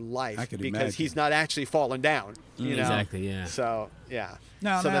seen in your life because imagine. He's not actually falling down. Exactly, yeah. So, yeah.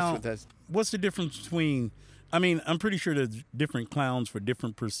 Now, that's what that's. What's the difference between? I'm pretty sure there's different clowns for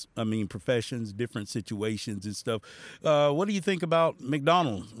different professions, different situations and stuff. What do you think about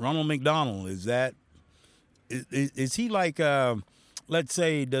Ronald McDonald? Is he like? Let's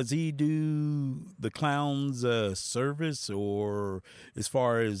say, does he do the clown's service or as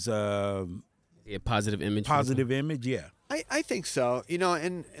far as? A positive image. Positive image, yeah. I think so.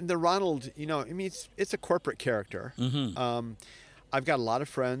 And the Ronald, it's a corporate character. Mm-hmm. I've got a lot of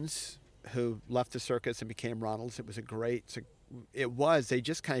friends who left the circus and became Ronalds. They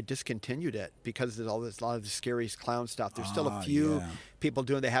just kind of discontinued it because there's a lot of the scary clown stuff. There's still a few people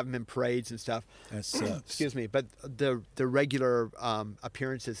doing. They have them in parades and stuff. That sucks. Excuse me, but the regular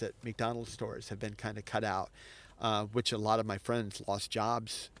appearances at McDonald's stores have been kind of cut out. which a lot of my friends lost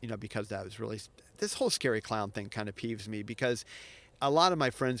jobs, because that was really, this whole scary clown thing kind of peeves me, because a lot of my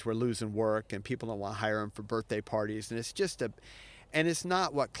friends were losing work and people don't want to hire them for birthday parties. And it's just and it's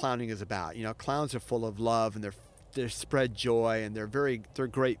not what clowning is about. Clowns are full of love and they spread joy and they're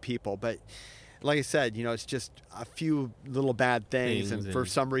great people. But like I said, it's just a few little bad things and for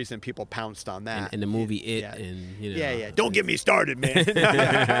some reason people pounced on that. And the movie and Yeah. Don't get me started, man.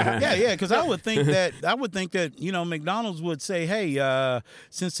 Yeah, because I would think that McDonald's would say, hey,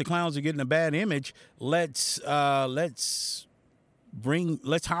 since the clowns are getting a bad image, let's hire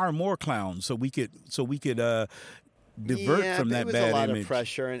more clowns so we could divert from that bad image. There was a lot of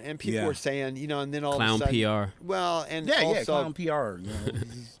pressure, and people were saying, and then all clown of a sudden, PR. Well, and clown PR.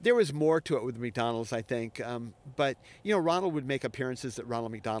 There was more to it with McDonald's, I think. But Ronald would make appearances at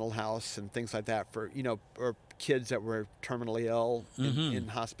Ronald McDonald House and things like that for or kids that were terminally ill in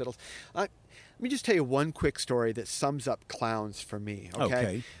hospitals. Let me just tell you one quick story that sums up clowns for me.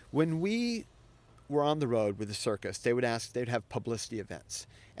 Okay. When we were on the road with the circus, they'd have publicity events,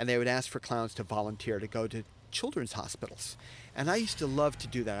 and they would ask for clowns to volunteer to go to children's hospitals. And I used to love to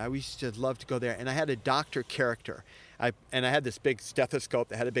do that. I used to love to go there. And I had a doctor character. I had this big stethoscope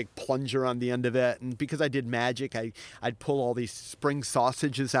that had a big plunger on the end of it. And because I did magic, I'd pull all these spring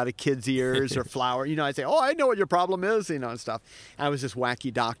sausages out of kids' ears or flour. I'd say, oh, I know what your problem is, and stuff. And I was this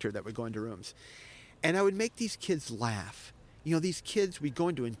wacky doctor that would go into rooms. And I would make these kids laugh. These kids, we'd go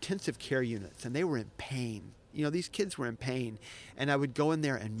into intensive care units, and they were in pain. These kids were in pain. And I would go in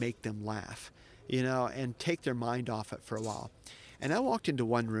there and make them laugh, and take their mind off it for a while. And I walked into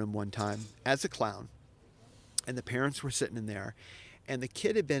one room one time as a clown, and the parents were sitting in there, and the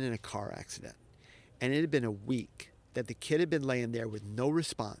kid had been in a car accident. And it had been a week that the kid had been laying there with no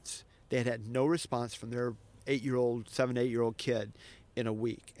response. They had had no response from their 7, 8-year-old kid in a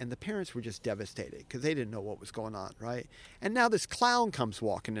week. And the parents were just devastated because they didn't know what was going on, right? And now this clown comes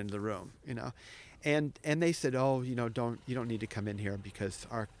walking into the room, And they said, oh, you don't need to come in here because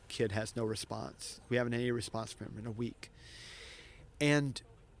our kid has no response. We haven't any response from him in a week. And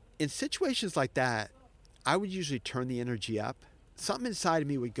in situations like that, I would usually turn the energy up. Something inside of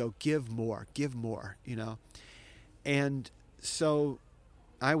me would go, give more, And so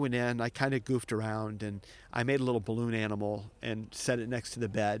I went in, I kind of goofed around, and I made a little balloon animal and set it next to the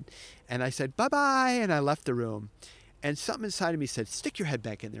bed. And I said, bye-bye, and I left the room. And something inside of me said, stick your head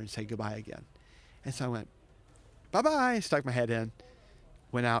back in there and say goodbye again. And so I went, bye-bye, stuck my head in,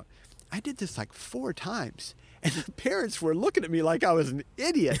 went out. I did this like 4 times. And the parents were looking at me like I was an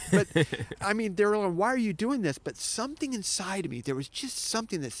idiot. But, they were like, why are you doing this? But something inside of me, there was just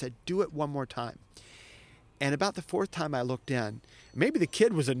something that said, do it one more time. And about the 4th time I looked in, maybe the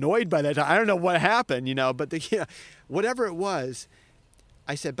kid was annoyed by that time. I don't know what happened, but whatever it was,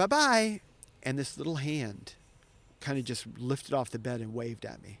 I said, bye-bye. And this little hand kind of just lifted off the bed and waved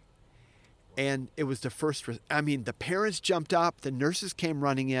at me. And it was the first, the parents jumped up, the nurses came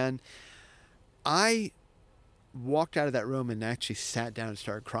running in. I walked out of that room and actually sat down and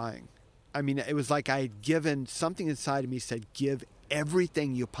started crying. It was like I had given, something inside of me said, give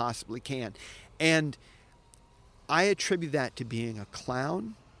everything you possibly can. And I attribute that to being a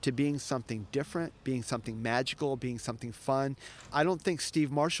clown, to being something different, being something magical, being something fun. I don't think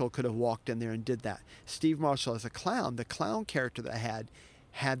Steve Marshall could have walked in there and did that. Steve Marshall as a clown, the clown character that I had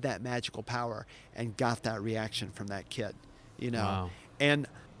that magical power and got that reaction from that kid, Wow. And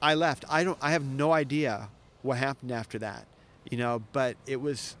I left. I have no idea what happened after that, but it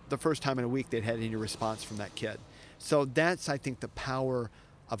was the first time in a week they'd had any response from that kid. So that's, I think, the power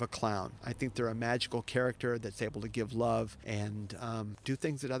of a clown. I think they're a magical character that's able to give love and do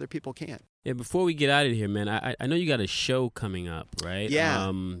things that other people can't. Yeah, before we get out of here, man, I know you got a show coming up, right? Yeah.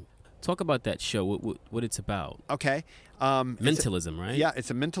 Talk about that show, what it's about. Okay. Mentalism, right? Yeah,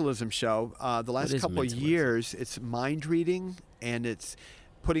 it's a mentalism show. The last couple of years, it's mind reading, and it's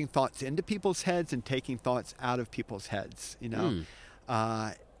putting thoughts into people's heads and taking thoughts out of people's heads,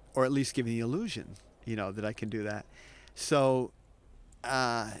 or at least giving the illusion, that I can do that. So,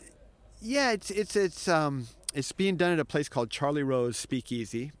 it's being done at a place called Charlie Rose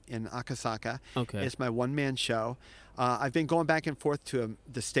Speakeasy in Akasaka. Okay. It's my one-man show. I've been going back and forth to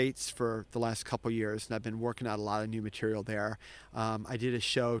the States for the last couple years, and I've been working out a lot of new material there. I did a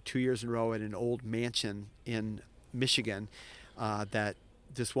show 2 years in a row at an old mansion in Michigan that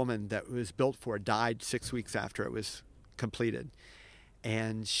this woman that it was built for died 6 weeks after it was completed.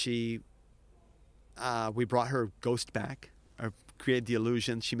 And we brought her ghost back, or created the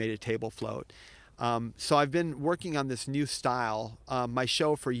illusion. She made a table float. So I've been working on this new style. My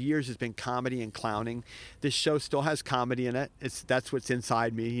show for years has been comedy and clowning. This show still has comedy in it. That's what's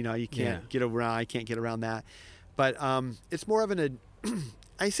inside me. You can't get around. I can't get around that. But it's more of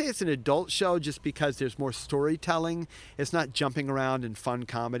I say it's an adult show just because there's more storytelling. It's not jumping around and fun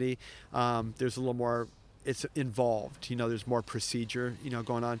comedy. There's a little more, it's involved. There's more procedure,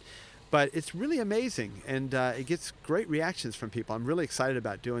 going on. But it's really amazing, and it gets great reactions from people. I'm really excited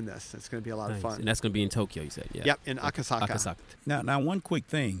about doing this. It's going to be a lot of fun. And that's going to be in Tokyo, you said? Yeah. Yep, in Akasaka. Now, one quick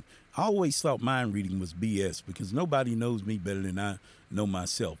thing. I always thought mind reading was BS because nobody knows me better than I know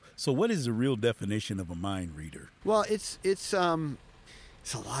myself. So what is the real definition of a mind reader? Well, it's a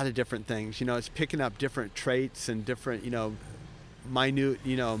lot of different things. It's picking up different traits and different, minute,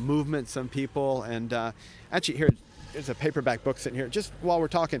 movements on people. And actually, here's a paperback book sitting here. Just while we're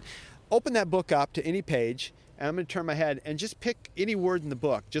talking, open that book up to any page, and I'm going to turn my head and just pick any word in the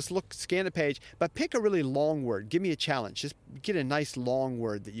book. Just scan the page, but pick a really long word. Give me a challenge. Just get a nice long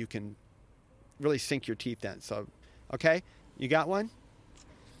word that you can really sink your teeth in. So, okay, you got one?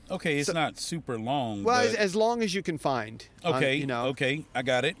 Okay, it's not super long. Well, but... as long as you can find. Okay, okay, I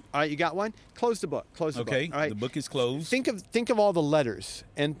got it. All right, you got one? Close the book. Close the book. Okay, all right. The book is closed. Think of all the letters,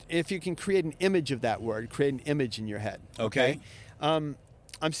 and if you can create an image of that word, create an image in your head. Okay. I'm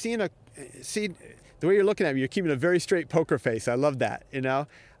seeing the way you're looking at me, you're keeping a very straight poker face. I love that,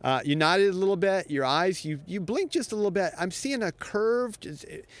 You nodded a little bit, your eyes, you blinked just a little bit. I'm seeing a curved,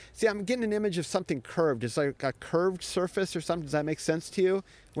 I'm getting an image of something curved. It's like a curved surface or something. Does that make sense to you?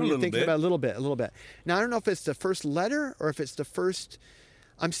 When you're thinking about a little bit. Now, I don't know if it's the first letter or if it's the first,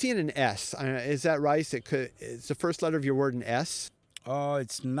 I'm seeing an S. Is that right? It's the first letter of your word an S?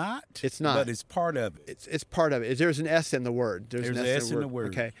 It's not. It's not. But it's part of it. It's part of it. There's an S in the word. There's an S in the word.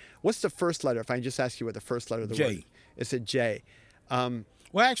 Okay. What's the first letter? If I can just ask you what the first letter of the word is. J. It's a J. Well,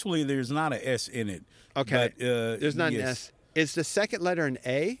 actually, there's not an S in it. Okay. But, there's not an S. Is the second letter an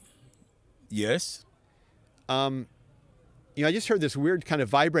A? Yes. I just heard this weird kind of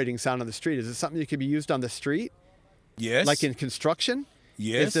vibrating sound on the street. Is it something that could be used on the street? Yes. Like in construction?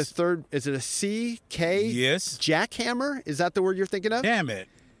 Yes. Is it a C, K? Yes. Jackhammer? Is that the word you're thinking of? Damn it.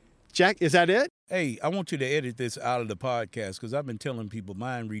 Is that it? Hey, I want you to edit this out of the podcast because I've been telling people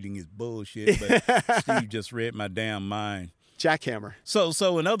mind reading is bullshit, but Steve just read my damn mind. Jackhammer.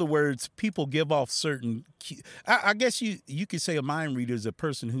 So in other words, people give off certain. I guess you could say a mind reader is a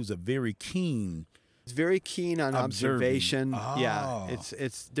person who's a very keen. It's very keen on observation. Oh. Yeah,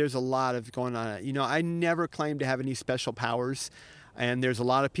 there's a lot of going on. I never claim to have any special powers, and there's a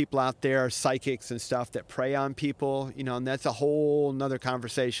lot of people out there, psychics and stuff, that prey on people. And that's a whole nother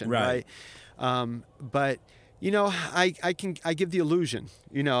conversation, right? But I give the illusion,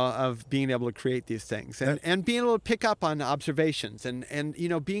 of being able to create these things and being able to pick up on observations and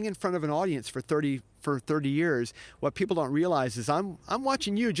being in front of an audience for 30 years. What people don't realize is I'm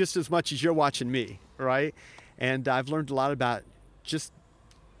watching you just as much as you're watching me, right? And I've learned a lot about just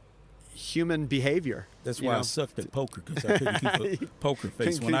human behavior. That's why I sucked at poker, because I couldn't keep a poker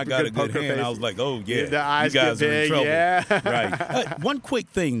face. When I got a good hand, I was like, oh yeah, the eyes you guys get are in big, trouble. yeah. Right. One quick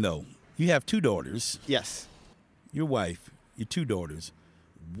thing though, you have 2 daughters. Yes. Your wife, your 2 daughters.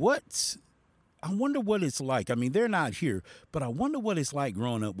 I wonder what it's like. I mean, they're not here, but I wonder what it's like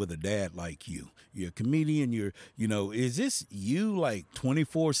growing up with a dad like you. You're a comedian. Is this you like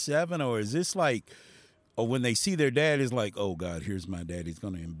 24/7, or is this like, or when they see their dad is like, oh God, here's my dad. He's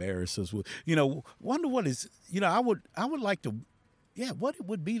going to embarrass us. Wonder what is. I would like to. Yeah, what it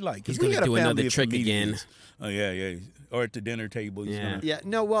would be like. He's going to do another trick again. Oh yeah. Or at the dinner table. Yeah.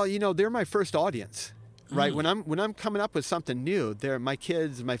 No. Well, they're my first audience. Right. When I'm coming up with something new, my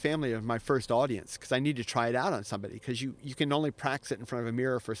kids, my family are my first audience, because I need to try it out on somebody, because you can only practice it in front of a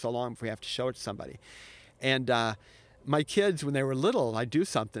mirror for so long before you have to show it to somebody. And my kids, when they were little, I'd do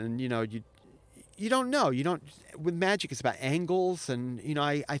something, you don't know. With magic, it's about angles, and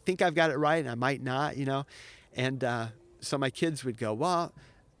I think I've got it right, and I might not, And so my kids would go, well,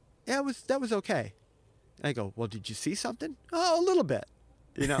 yeah, that was okay. And I go, well, did you see something? Oh, a little bit.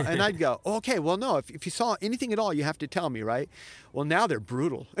 And I'd go, okay, well, no, if you saw anything at all, you have to tell me, right? Well, now they're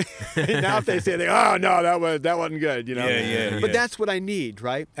brutal. Now if they say, oh, no, that wasn't good, Yeah. But that's what I need,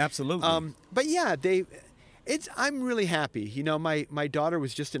 right? Absolutely. But yeah, I'm really happy. My daughter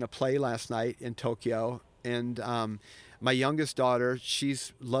was just in a play last night in Tokyo, and my youngest daughter, she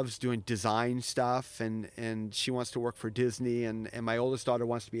loves doing design stuff, and she wants to work for Disney, and my oldest daughter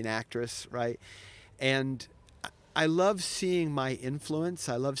wants to be an actress, right? And I love seeing my influence.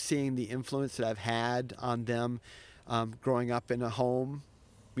 I love seeing the influence that I've had on them growing up in a home,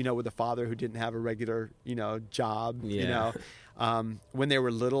 with a father who didn't have a regular, job, Yeah. When they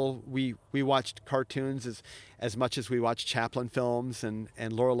were little, we watched cartoons as much as we watched Chaplin films and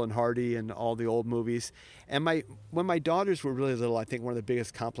Laurel and Hardy and all the old movies. And when my daughters were really little, I think one of the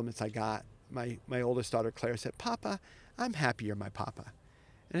biggest compliments I got my oldest daughter, Claire, said, "Papa, I'm happy you're my papa."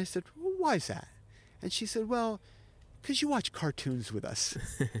 And I said, "Well, why is that?" And she said, "Well, because you watch cartoons with us."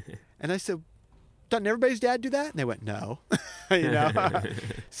 And I said, "Doesn't everybody's dad do that?" And they went, "No."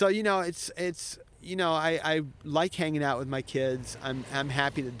 So, it's I like hanging out with my kids. I'm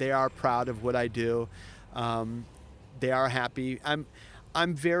happy that they are proud of what I do. They are happy.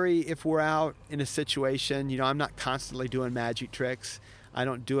 I'm very, if we're out in a situation, I'm not constantly doing magic tricks. I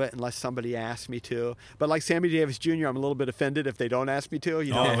don't do it unless somebody asks me to. But like Sammy Davis Jr., I'm a little bit offended if they don't ask me to.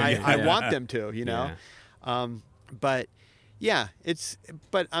 I want them to, Yeah. But yeah,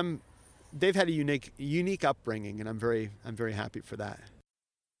 they've had a unique upbringing, and I'm very happy for that.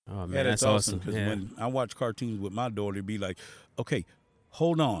 Oh man, Yeah, that's awesome. awesome. Because Yeah. when I watch cartoons with my daughter, it'd be like, okay,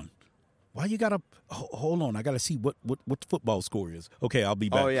 hold on. Why you gotta hold on? I gotta see what the football score is. Okay, I'll be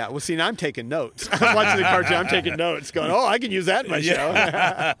back. Oh yeah. Well, see, now I'm taking notes. I'm watching the cartoon. I'm taking notes, going, "Oh, I can use that in my show."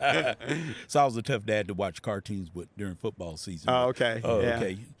 So I was a tough dad to watch cartoons with during football season. Oh, okay. Oh, Yeah.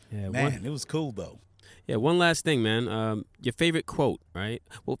 okay. Yeah, Man, it was cool though. Yeah, one last thing, man. Your favorite quote, right?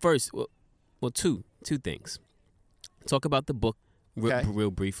 Well, first, two things. Talk about the book Okay.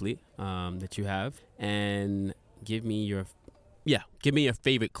 real briefly that you have, and give me your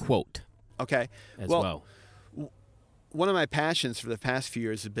favorite quote Okay. as Well, well. One of my passions for the past few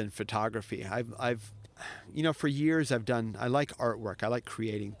years has been photography. I've for years I like artwork. I like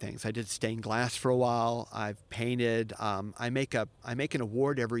creating things. I did stained glass for a while. I've painted. I make an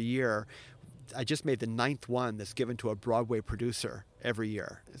award every year. I just made the 9th one that's given to a Broadway producer every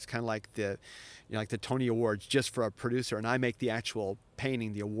year. It's kind of like the Tony Awards just for a producer, and I make the actual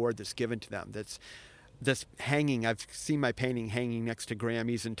painting, the award that's given to them. That's hanging. I've seen my painting hanging next to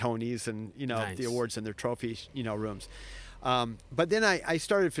Grammys and Tonys and Nice. the awards in their trophy rooms. But then I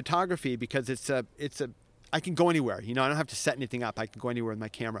started photography because I can go anywhere. I don't have to set anything up. I can go anywhere with my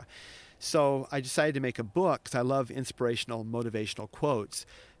camera. So I decided to make a book because I love inspirational, motivational quotes.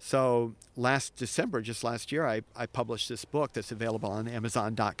 So last December, just last year, I published this book that's available on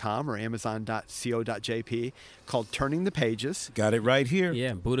Amazon.com or Amazon.co.jp called Turning the Pages. Got it right here.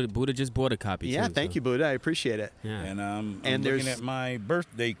 Yeah, Buddha just bought a copy. Yeah, too, thank so. you, Buddha. I appreciate it. Yeah, And I'm And looking there's- at my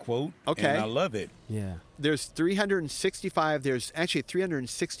birthday quote. Okay. And I love it. yeah. There's 365, there's actually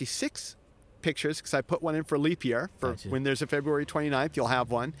 366 pictures because I put one in for leap year. For Gotcha. when there's a February 29th, you'll have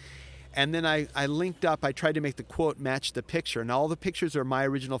one. And then I linked up, I tried to make the quote match the picture. And all the pictures are my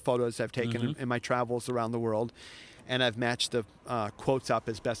original photos I've taken in my travels around the world. And I've matched the quotes up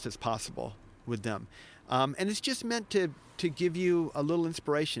as best as possible with them. And it's just meant to give you a little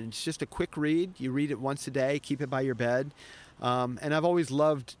inspiration. It's just a quick read. You read it once a day, keep it by your bed. And I've always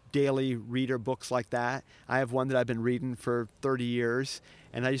loved daily reader books like that. I have one that I've been reading for 30 years.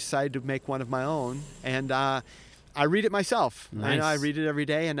 And I decided to make one of my own. And I read it myself. Nice. I read it every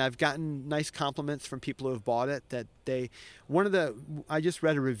day, and I've gotten nice compliments from people who have bought it. I just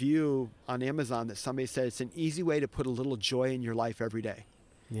read a review on Amazon that somebody said it's an easy way to put a little joy in your life every day.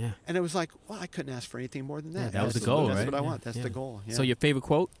 Yeah. And it was like, well, I couldn't ask for anything more than that. Yeah, that was the That's- goal, That's right? what I Yeah, want. That's yeah. the goal. Yeah. So your favorite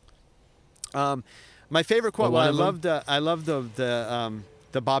quote? My favorite quote. Or Well, one of them? I love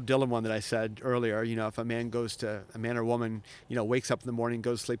the Bob Dylan one that I said earlier. If a man or woman, wakes up in the morning,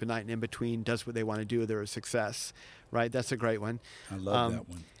 goes to sleep at night, and in between does what they want to do, they're a success. Right? That's a great one. I love that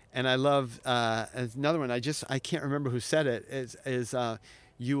one. And I love another one. I can't remember who said it. Is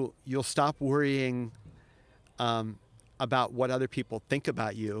you'll stop worrying about what other people think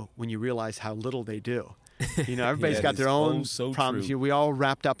about you when you realize how little they do. Everybody's Yeah, got their it's own so problems. true. We all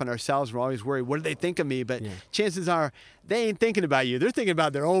wrapped up in ourselves. We're always worried. What do they think of me? But Yeah. chances are they ain't thinking about you. They're thinking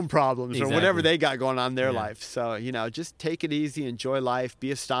about their own problems or whatever Exactly. they got going on in their Yeah. life. So just take it easy, enjoy life,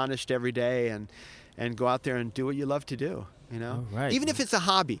 be astonished every day, and go out there and do what you love to do. All right. Even if it's a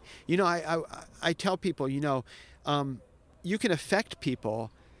hobby. I tell people, you can affect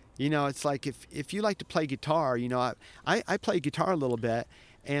people. It's like if you like to play guitar, I play guitar a little bit,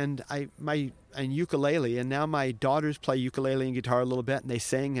 and and ukulele, and now my daughters play ukulele and guitar a little bit, and they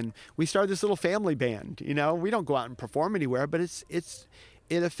sing, and we started this little family band. We don't go out and perform anywhere, but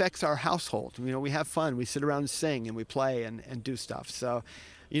it affects our household. We have fun. We sit around and sing, and we play and do stuff. So,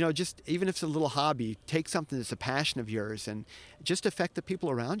 just even if it's a little hobby, take something that's a passion of yours and just affect the people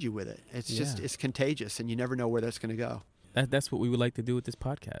around you with it. It's contagious, and you never know where that's going to go. That's what we would like to do with this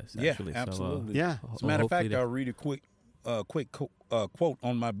podcast. Yeah, Actually. absolutely. Yeah. As a matter of fact, hopefully I'll read a quick quote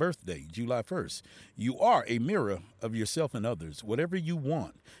on my birthday, July 1st. You are a mirror of yourself and others. Whatever you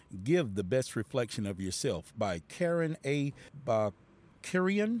want, give the best reflection of yourself, by Karen A.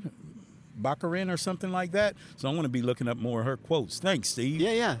 Bakarian. Baccarin or something like that. So I'm going to be looking up more of her quotes. Thanks, Steve.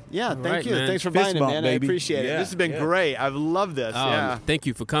 Yeah. Thank right, you. man. Thanks for Fist inviting bump, me, man. baby. I appreciate it. Yeah, This has been yeah. great. I've loved this. Yeah. Thank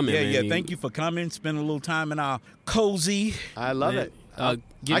you for coming, man. Thank you for coming. Spend a little time in our cozy. I love Man, it.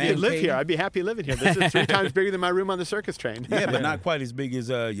 give I me- could live cave. here. I'd be happy living here. This is 3 times bigger than my room on the circus train. Yeah, but not quite as big as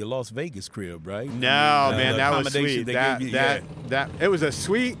your Las Vegas crib, right? No, man, the that was accommodation sweet. they That gave you, it was a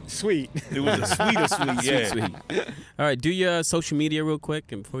sweet. It was a sweet, yeah. Sweet. All right, do your social media real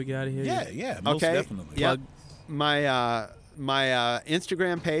quick and before we get out of here. Yeah, most Okay. definitely. Yeah. My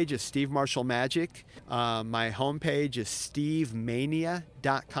Instagram page is Steve Marshall Magic. My homepage is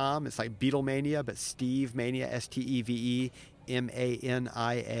stevemania.com. It's like Beatlemania, but Steve Mania,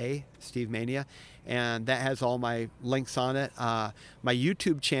 STEVEMANIA, Steve Mania. And that has all my links on it. My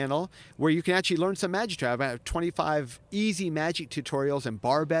YouTube channel, where you can actually learn some magic tricks. I have 25 easy magic tutorials and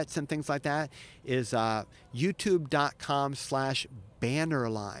bar bets and things like that, is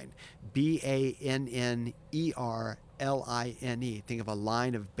youtube.com/Bannerline. BANNERLINE. Think of a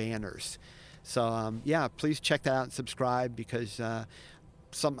line of banners. So please check that out and subscribe, because I've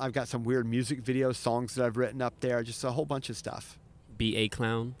got some weird music videos, songs that I've written up there, just a whole bunch of stuff. B.A.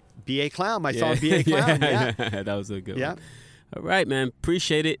 Clown. B.A. Clown, my song B.A. Clown. Yeah. That was a good Yeah. one. All right, man.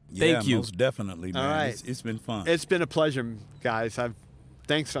 Appreciate it. Thank you. Most definitely, man. All right. It's been fun. It's been a pleasure, guys.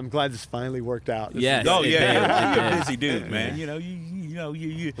 Thanks. I'm glad this finally worked out. This Yes. is- Oh It yeah, did. you're a busy dude, man. You know,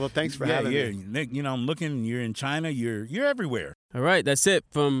 you. Well, thanks for yeah, having yeah. me. Nick, you know, I'm looking. You're in China. You're everywhere. All right, that's it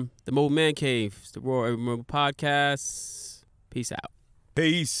from the Mobile Man Cave. It's the Raw Urban Mobile Podcast. Peace out.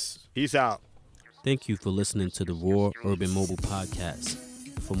 Peace. Peace out. Thank you for listening to the Raw Urban Mobile Podcast.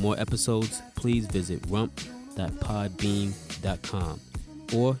 For more episodes, please visit rump.podbean.com,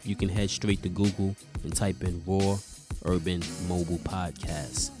 or you can head straight to Google and type in Raw Urban Mobile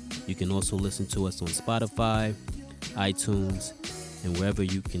Podcast. You can also listen to us on Spotify, iTunes, and wherever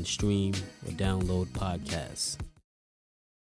you can stream or download podcasts.